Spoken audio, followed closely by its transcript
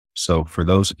So for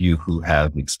those of you who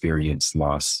have experienced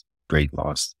loss, great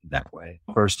loss that way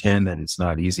firsthand, then it's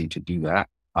not easy to do that.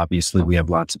 Obviously, we have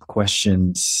lots of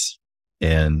questions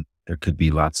and there could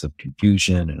be lots of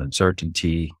confusion and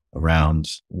uncertainty around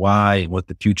why, what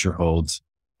the future holds,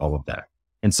 all of that.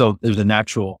 And so there's a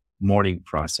natural mourning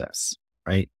process,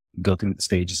 right? Go through the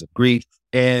stages of grief.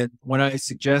 And when I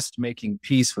suggest making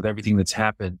peace with everything that's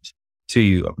happened to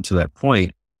you up until that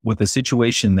point, with a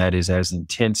situation that is as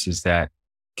intense as that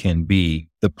can be,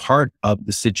 the part of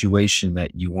the situation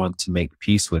that you want to make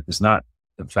peace with is not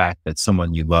the fact that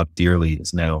someone you love dearly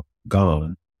is now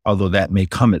gone, although that may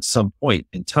come at some point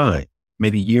in time,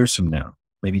 maybe years from now,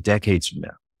 maybe decades from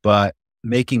now, but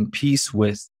making peace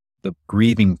with the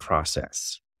grieving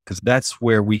process, because that's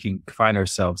where we can find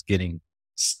ourselves getting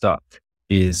stuck,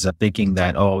 is thinking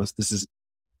that, oh, this is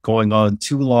going on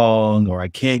too long, or I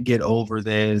can't get over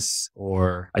this,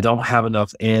 or I don't have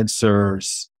enough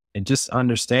answers. And just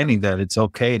understanding that it's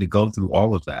okay to go through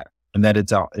all of that, and that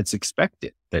it's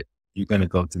expected that you're going to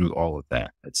go through all of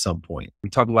that at some point. We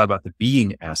talk a lot about the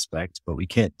being aspect, but we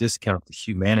can't discount the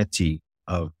humanity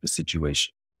of the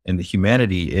situation. And the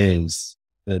humanity is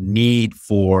the need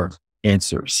for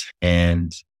answers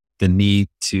and the need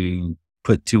to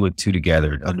put two and two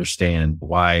together and understand,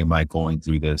 why am I going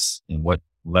through this and what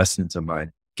lessons am I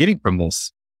getting from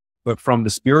this? But from the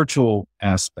spiritual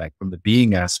aspect, from the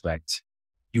being aspect,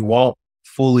 you won't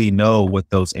fully know what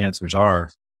those answers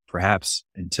are, perhaps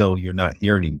until you're not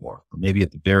here anymore. Or maybe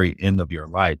at the very end of your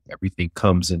life, everything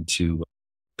comes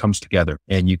together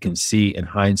and you can see in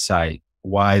hindsight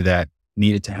why that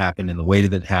needed to happen and the way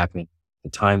that it happened, the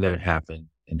time that it happened,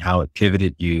 and how it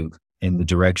pivoted you in the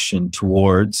direction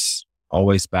towards,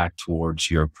 always back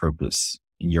towards your purpose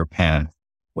and your path,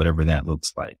 whatever that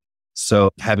looks like. So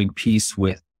having peace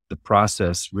with the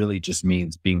process really just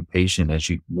means being patient as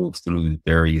you move through the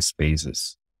various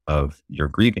phases of your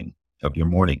grieving, of your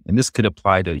mourning. And this could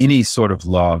apply to any sort of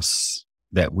loss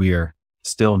that we're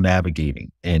still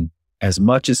navigating. And as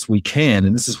much as we can,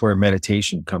 and this is where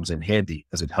meditation comes in handy,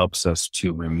 because it helps us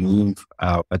to remove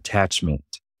our attachment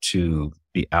to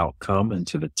the outcome and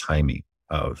to the timing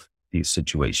of these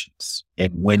situations.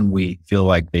 And when we feel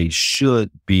like they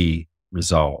should be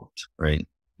resolved, right?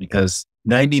 Because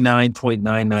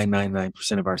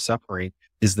 99.9999% of our suffering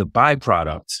is the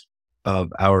byproduct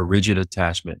of our rigid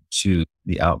attachment to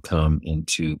the outcome and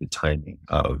to the timing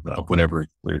of whatever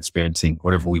we're experiencing,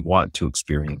 whatever we want to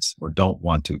experience or don't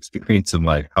want to experience in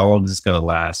life. How long is this going to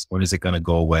last? When is it going to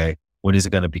go away? When is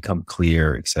it going to become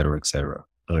clear, et cetera, et cetera?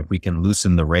 So if we can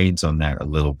loosen the reins on that a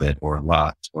little bit or a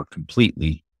lot or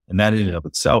completely, and that in and of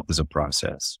itself is a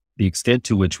process. The extent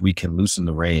to which we can loosen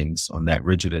the reins on that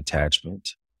rigid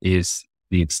attachment is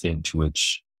the extent to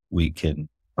which we can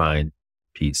find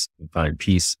peace and find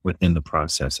peace within the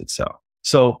process itself.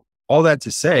 So all that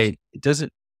to say, it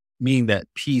doesn't mean that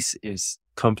peace is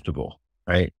comfortable,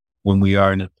 right? When we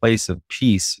are in a place of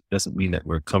peace, it doesn't mean that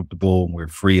we're comfortable and we're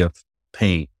free of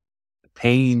pain. The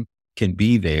pain can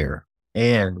be there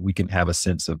and we can have a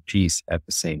sense of peace at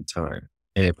the same time.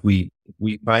 And if we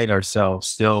find ourselves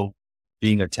still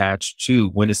being attached to,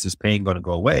 when is this pain going to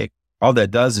go away? All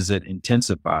that does is it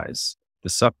intensifies the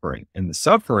suffering, and the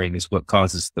suffering is what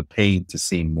causes the pain to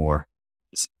seem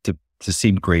to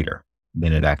seem greater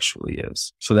than it actually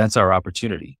is. So that's our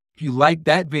opportunity. If you like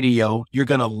that video, you're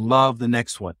going to love the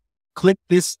next one. Click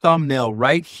this thumbnail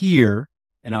right here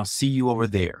and I'll see you over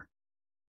there.